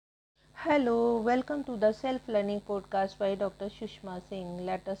Hello, welcome to the Self-Learning Podcast by Dr. Sushma Singh.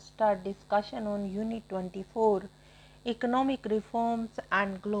 Let us start discussion on Unit 24, Economic Reforms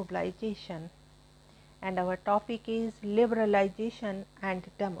and Globalization. And our topic is Liberalization and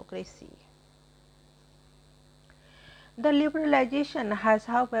Democracy. The liberalization has,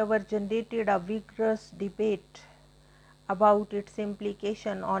 however, generated a vigorous debate about its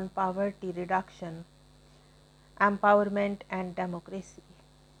implication on poverty reduction, empowerment, and democracy.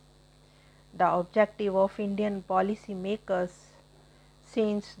 The objective of Indian policy makers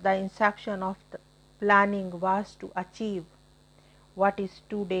since the inception of the planning was to achieve what is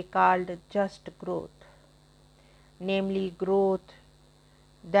today called just growth, namely growth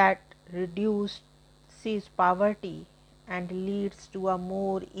that reduces poverty and leads to a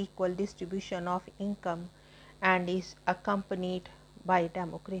more equal distribution of income and is accompanied by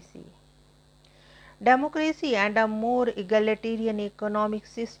democracy. Democracy and a more egalitarian economic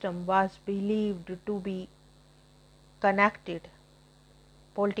system was believed to be connected.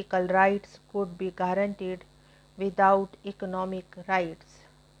 Political rights could be guaranteed without economic rights.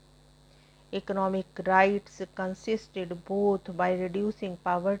 Economic rights consisted both by reducing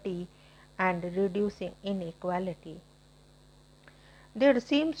poverty and reducing inequality. There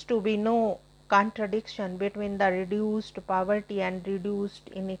seems to be no contradiction between the reduced poverty and reduced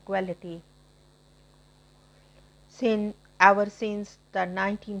inequality. Ever since the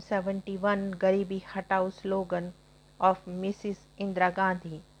 1971 Garibi Hatao slogan of Mrs. Indira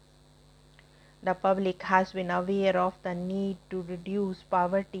Gandhi, the public has been aware of the need to reduce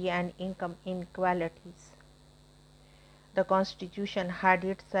poverty and income inequalities. The Constitution had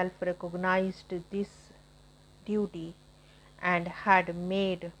itself recognized this duty and had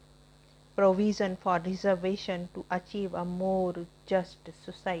made provision for reservation to achieve a more just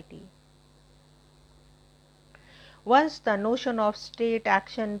society. Once the notion of state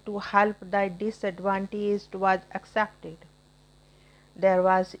action to help the disadvantaged was accepted, there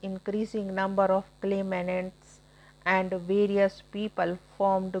was increasing number of claimants and various people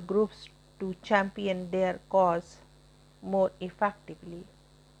formed groups to champion their cause more effectively.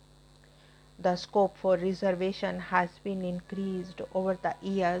 The scope for reservation has been increased over the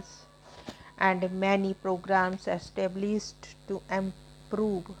years and many programs established to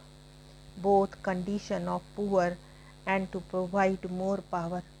improve both condition of poor and to provide more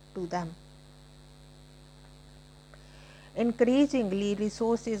power to them. Increasingly,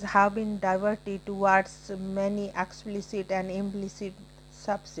 resources have been diverted towards many explicit and implicit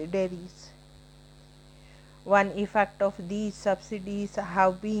subsidiaries. One effect of these subsidies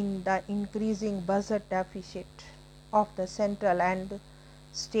have been the increasing budget deficit of the central and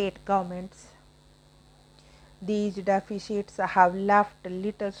state governments. These deficits have left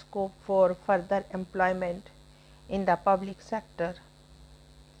little scope for further employment in the public sector.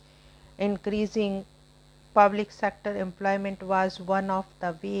 Increasing public sector employment was one of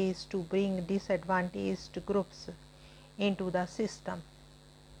the ways to bring disadvantaged groups into the system.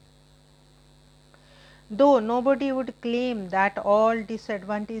 Though nobody would claim that all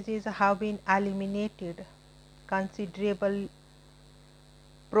disadvantages have been eliminated, considerable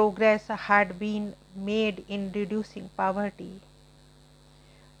progress had been made in reducing poverty.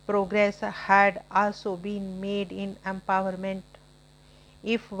 Progress had also been made in empowerment.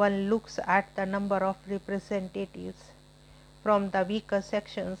 If one looks at the number of representatives from the weaker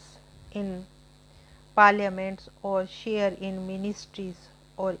sections in parliaments or share in ministries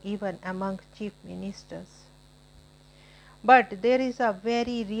or even among chief ministers. But there is a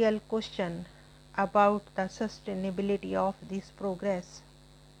very real question about the sustainability of this progress.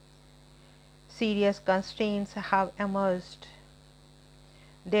 Serious constraints have emerged.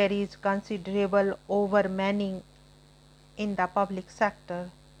 There is considerable overmanning in the public sector,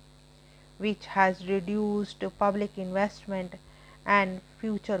 which has reduced public investment and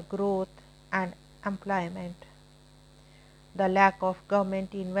future growth and employment. The lack of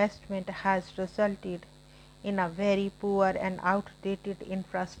government investment has resulted in a very poor and outdated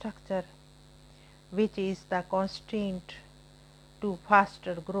infrastructure, which is the constraint to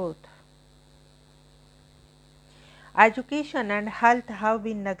faster growth. Education and health have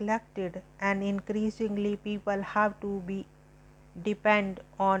been neglected, and increasingly people have to depend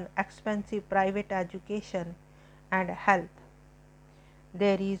on expensive private education and health.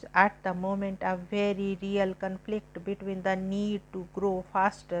 There is at the moment a very real conflict between the need to grow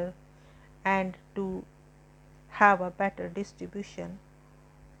faster and to have a better distribution.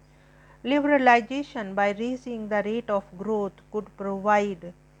 Liberalization by raising the rate of growth could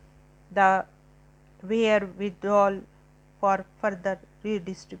provide the wherewithal for further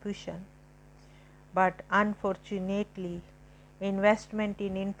redistribution. But unfortunately, Investment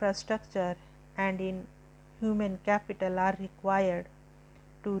in infrastructure and in human capital are required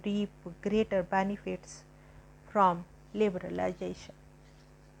to reap greater benefits from liberalization.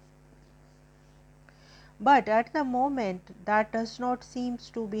 But at the moment, that does not seem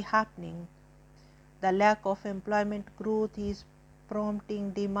to be happening. The lack of employment growth is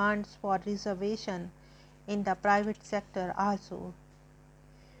prompting demands for reservation in the private sector also.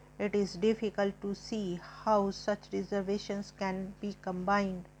 It is difficult to see how such reservations can be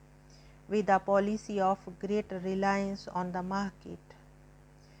combined with a policy of greater reliance on the market.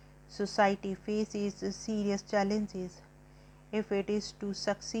 Society faces serious challenges if it is to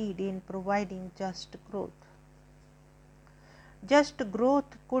succeed in providing just growth. Just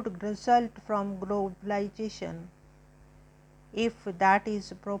growth could result from globalization if that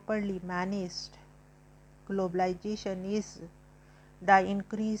is properly managed. Globalization is the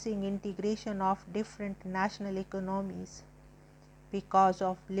increasing integration of different national economies. Because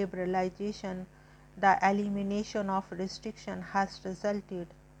of liberalization, the elimination of restriction has resulted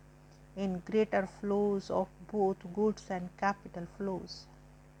in greater flows of both goods and capital flows.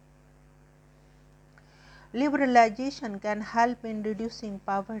 Liberalization can help in reducing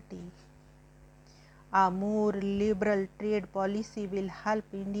poverty. A more liberal trade policy will help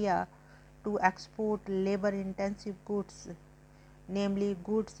India to export labor-intensive goods, namely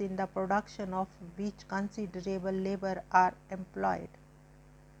goods in the production of which considerable labor are employed.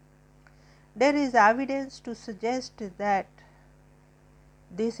 There is evidence to suggest that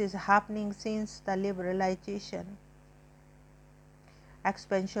this is happening since the liberalization.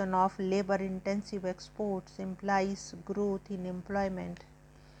 Expansion of labor-intensive exports implies growth in employment,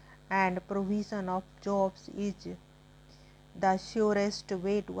 and provision of jobs is the surest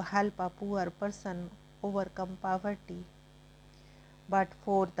way to help a poor person overcome poverty. But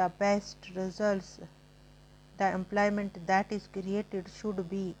for the best results, the employment that is created should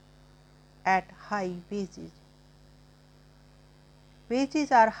be at high wages.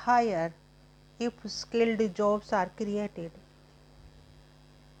 Wages are higher if skilled jobs are created.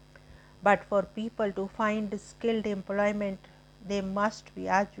 But for people to find skilled employment, they must be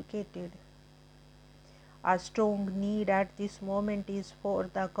educated. A strong need at this moment is for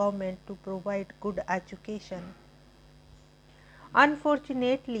the government to provide good education.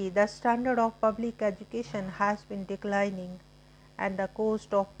 Unfortunately, the standard of public education has been declining and the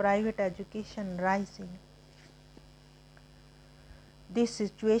cost of private education rising. This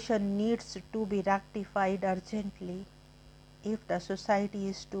situation needs to be rectified urgently if the society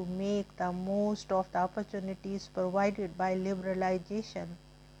is to make the most of the opportunities provided by liberalization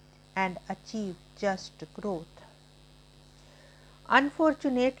and achieve just growth.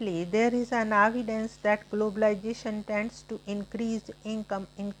 Unfortunately, there is an evidence that globalization tends to increase income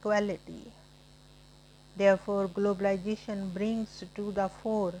inequality. Therefore, globalization brings to the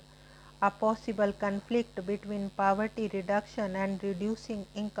fore a possible conflict between poverty reduction and reducing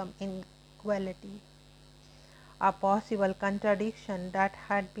income inequality, a possible contradiction that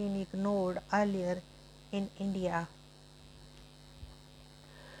had been ignored earlier in India.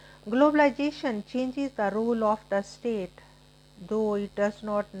 Globalization changes the role of the state, though it does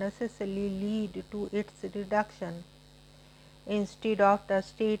not necessarily lead to its reduction. Instead of the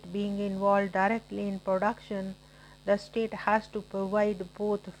state being involved directly in production, the state has to provide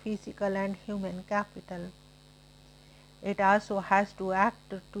both physical and human capital. It also has to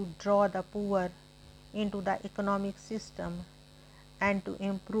act to draw the poor into the economic system and to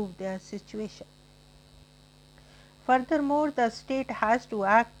improve their situation. Furthermore, the state has to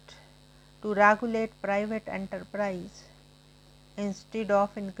act to regulate private enterprise. Instead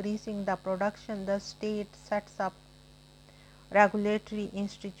of increasing the production, the state sets up regulatory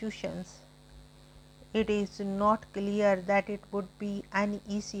institutions. It is not clear that it would be any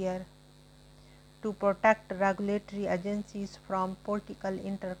easier to protect regulatory agencies from political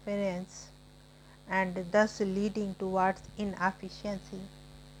interference and thus leading towards inefficiency.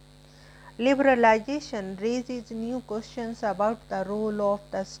 Liberalization raises new questions about the role of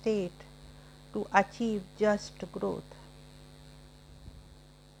the state to achieve just growth.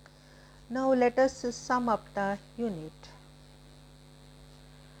 Now let us sum up the unit.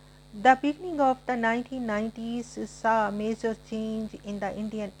 The beginning of the 1990s saw a major change in the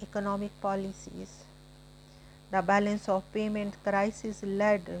Indian economic policies. The balance of payment crisis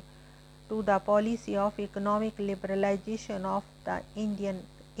led to the policy of economic liberalization of the Indian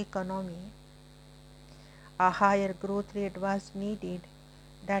economy. A higher growth rate was needed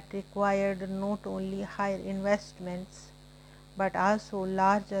that required not only higher investments but also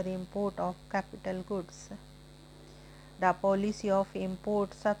larger import of capital goods. The policy of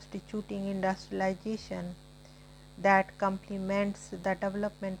import substituting industrialization that complements the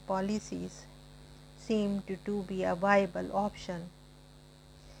development policies seemed to be a viable option,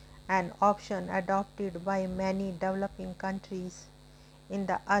 an option adopted by many developing countries in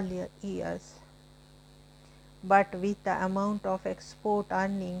the earlier years. But with the amount of export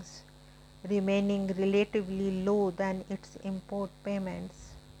earnings remaining relatively low than its import payments,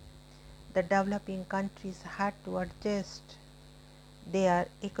 the developing countries had to adjust their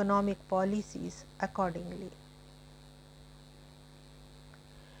economic policies accordingly.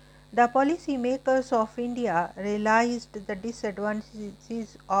 The policymakers of India realized the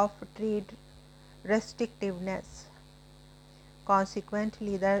disadvantages of trade restrictiveness.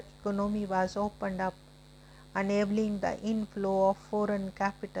 Consequently, the economy was opened up, enabling the inflow of foreign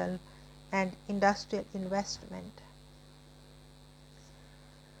capital and industrial investment.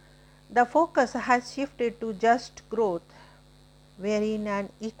 The focus has shifted to just growth, wherein an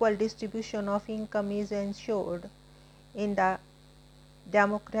equal distribution of income is ensured in the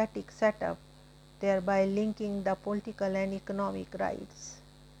democratic setup, thereby linking the political and economic rights.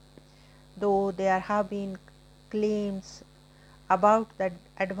 Though there have been claims about the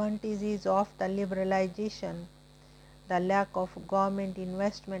advantages of the liberalization, the lack of government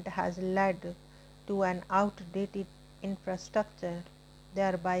investment has led to an outdated infrastructure,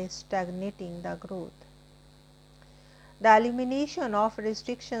 thereby stagnating the growth. The elimination of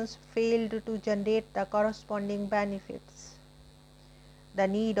restrictions failed to generate the corresponding benefits. The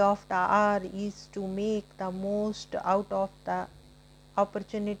need of the hour is to make the most out of the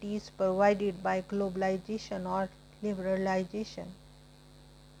opportunities provided by globalization or liberalization.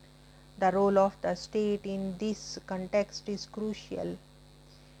 The role of the state in this context is crucial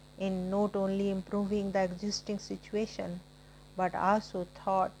in not only improving the existing situation but also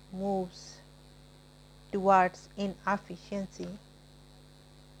thought moves towards inefficiency.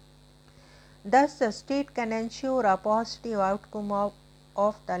 Thus, the state can ensure a positive outcome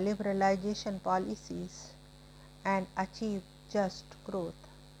of the liberalization policies and achieve just growth.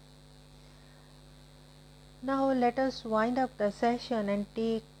 Now, let us wind up the session and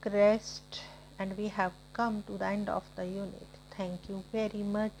take rest, and we have come to the end of the unit. Thank you very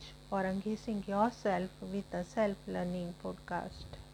much for engaging yourself with the self-learning podcast.